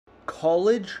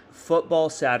college football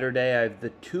Saturday. I have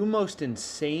the two most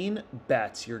insane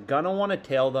bets. You're going to want to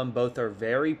tail them. Both are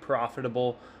very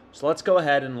profitable. So let's go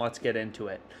ahead and let's get into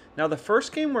it. Now, the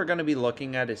first game we're going to be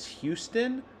looking at is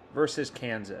Houston versus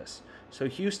Kansas. So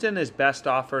Houston is best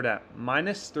offered at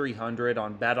minus 300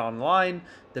 on BetOnline.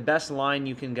 The best line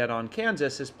you can get on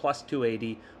Kansas is plus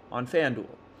 280 on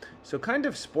FanDuel. So kind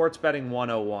of sports betting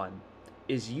 101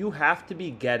 is you have to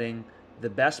be getting the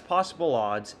best possible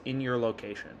odds in your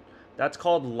location. That's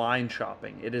called line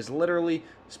shopping. It is literally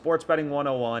sports betting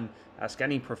 101. Ask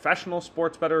any professional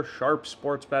sports bettor, sharp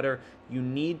sports bettor. You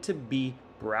need to be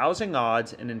browsing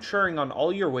odds and ensuring on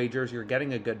all your wagers you're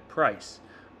getting a good price,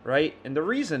 right? And the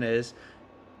reason is,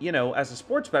 you know, as a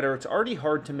sports bettor, it's already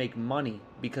hard to make money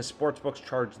because sportsbooks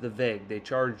charge the vig, they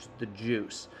charge the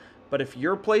juice. But if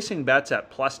you're placing bets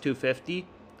at plus 250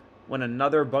 when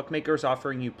another bookmaker is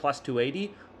offering you plus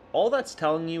 280, all that's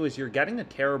telling you is you're getting a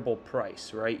terrible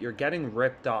price, right? You're getting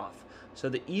ripped off. So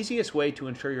the easiest way to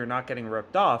ensure you're not getting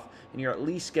ripped off and you're at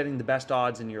least getting the best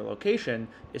odds in your location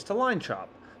is to line shop.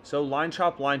 So line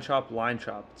shop, line shop, line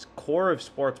shop. It's core of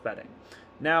sports betting.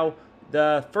 Now,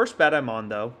 the first bet I'm on,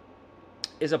 though,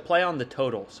 is a play on the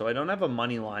total. So I don't have a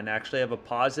money line. I actually have a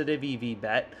positive EV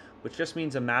bet, which just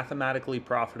means a mathematically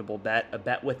profitable bet, a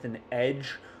bet with an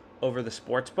edge over the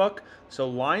sports book. So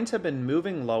lines have been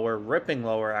moving lower, ripping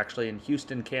lower actually in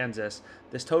Houston, Kansas.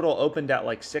 This total opened at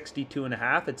like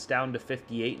 62.5. It's down to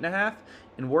 58.5.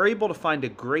 And we're able to find a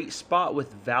great spot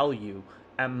with value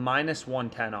at minus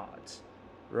 110 odds,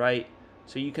 right?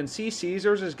 So you can see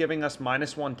Caesars is giving us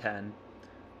minus 110.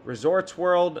 Resorts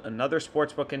World, another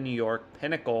sports book in New York,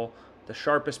 Pinnacle, the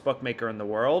sharpest bookmaker in the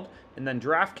world, and then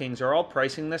DraftKings are all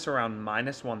pricing this around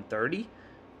minus 130.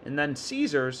 And then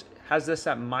Caesars has this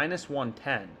at minus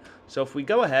 110. So if we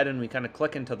go ahead and we kind of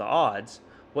click into the odds,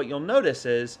 what you'll notice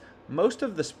is most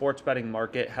of the sports betting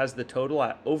market has the total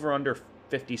at over under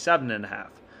 57.5.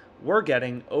 We're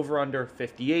getting over under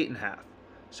 58.5.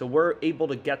 So we're able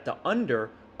to get the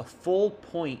under a full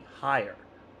point higher,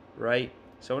 right?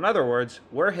 So in other words,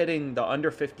 we're hitting the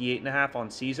under 58.5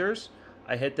 on Caesars.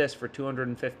 I hit this for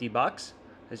 250 bucks,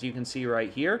 as you can see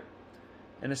right here.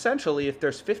 And essentially, if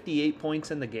there's 58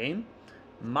 points in the game,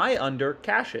 my under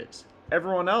cashes.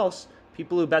 Everyone else,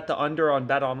 people who bet the under on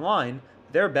BetOnline,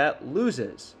 their bet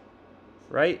loses,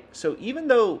 right? So even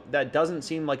though that doesn't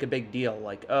seem like a big deal,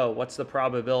 like, oh, what's the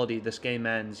probability this game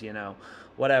ends, you know,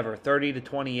 whatever, 30 to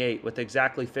 28 with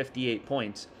exactly 58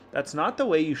 points, that's not the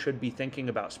way you should be thinking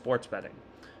about sports betting,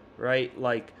 right?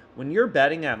 Like, when you're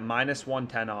betting at minus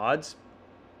 110 odds,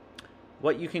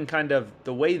 what you can kind of,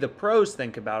 the way the pros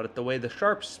think about it, the way the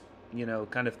sharps, you know,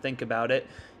 kind of think about it,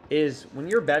 is when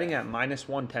you're betting at minus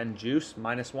 110 juice,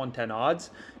 minus 110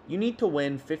 odds, you need to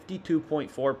win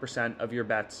 52.4% of your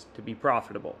bets to be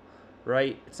profitable,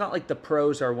 right? It's not like the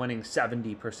pros are winning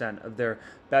 70% of their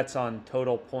bets on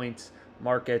total points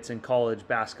markets in college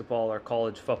basketball or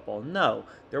college football. No,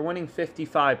 they're winning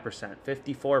 55%,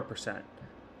 54%.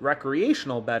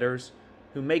 Recreational bettors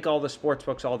who make all the sports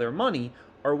books all their money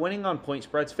are winning on point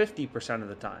spreads 50% of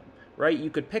the time, right? You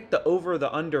could pick the over,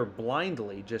 the under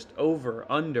blindly, just over,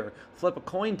 under, flip a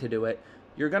coin to do it.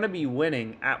 You're going to be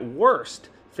winning at worst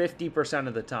 50%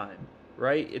 of the time,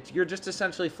 right? You're just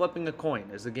essentially flipping a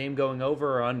coin. Is the game going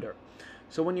over or under?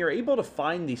 So when you're able to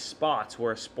find these spots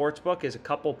where a sports book is a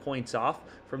couple points off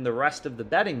from the rest of the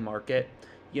betting market,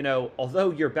 you know, although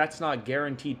your bet's not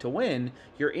guaranteed to win,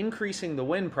 you're increasing the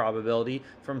win probability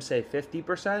from, say,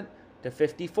 50% to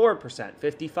 54%,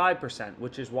 55%,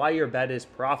 which is why your bet is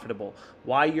profitable,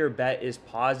 why your bet is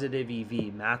positive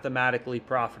EV, mathematically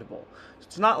profitable. So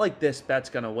it's not like this bet's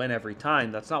going to win every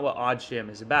time. That's not what OddsJam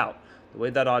is about. The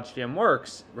way that OddsJam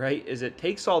works, right, is it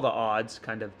takes all the odds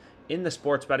kind of in the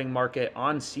sports betting market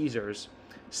on Caesars,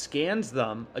 scans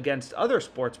them against other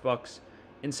sports books,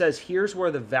 and says, here's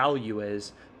where the value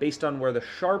is based on where the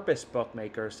sharpest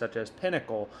bookmakers, such as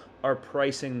Pinnacle, are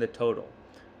pricing the total,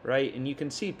 right? And you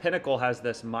can see Pinnacle has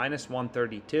this minus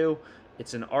 132.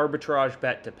 It's an arbitrage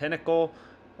bet to Pinnacle,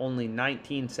 only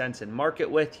 19 cents in market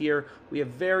width here. We have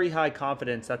very high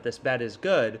confidence that this bet is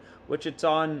good, which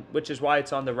is why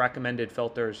it's on the recommended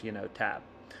filters, you know, tab.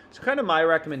 So kind of my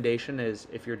recommendation is,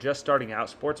 if you're just starting out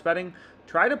sports betting,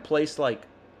 try to place like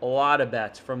a lot of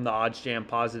bets from the OddsJam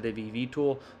Positive EV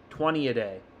tool, 20 a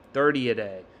day, 30 a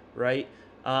day, right?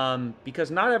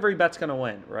 Because not every bet's going to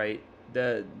win, right?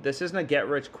 This isn't a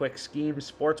get-rich-quick scheme.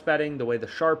 Sports betting, the way the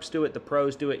sharps do it, the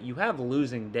pros do it, you have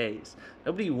losing days.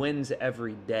 Nobody wins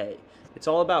every day. It's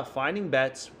all about finding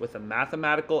bets with a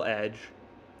mathematical edge,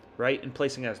 right, and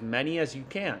placing as many as you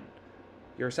can.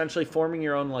 You're essentially forming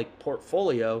your own like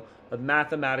portfolio of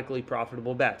mathematically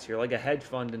profitable bets. You're like a hedge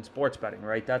fund in sports betting,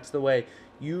 right? That's the way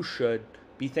you should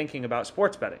be thinking about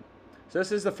sports betting. So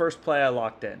this is the first play I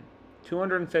locked in.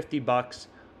 $250,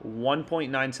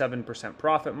 1.97%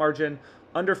 profit margin,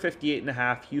 under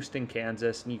 58.5, Houston,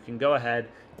 Kansas, and you can go ahead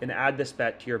and add this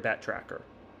bet to your bet tracker.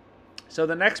 So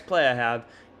the next play I have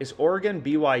is Oregon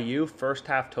BYU first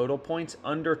half total points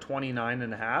under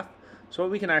 29.5. So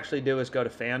what we can actually do is go to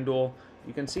FanDuel.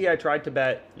 You can see I tried to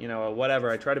bet,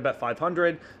 I tried to bet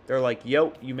 500. They're like,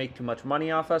 yo, you make too much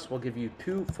money off us. We'll give you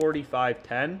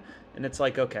 245.10. And it's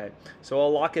like, okay. So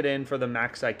I'll lock it in for the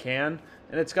max I can.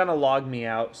 And it's going to log me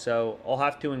out. So I'll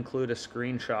have to include a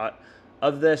screenshot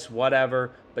of this,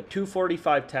 whatever. But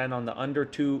 245.10 on the under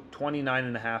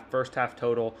 29.5 first half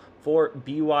total for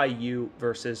BYU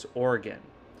versus Oregon.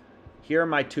 Here are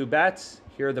my two bets.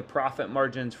 Here are the profit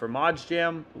margins for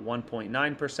OddsJam,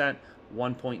 1.9%,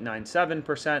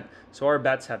 1.97%. So our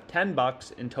bets have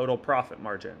 $10 in total profit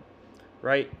margin,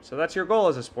 right? So that's your goal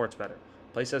as a sports bettor.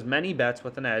 Place as many bets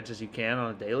with an edge as you can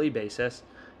on a daily basis,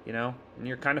 and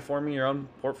you're kind of forming your own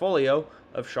portfolio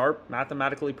of sharp,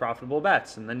 mathematically profitable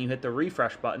bets. And then you hit the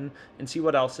refresh button and see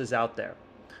what else is out there.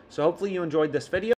 So hopefully you enjoyed this video.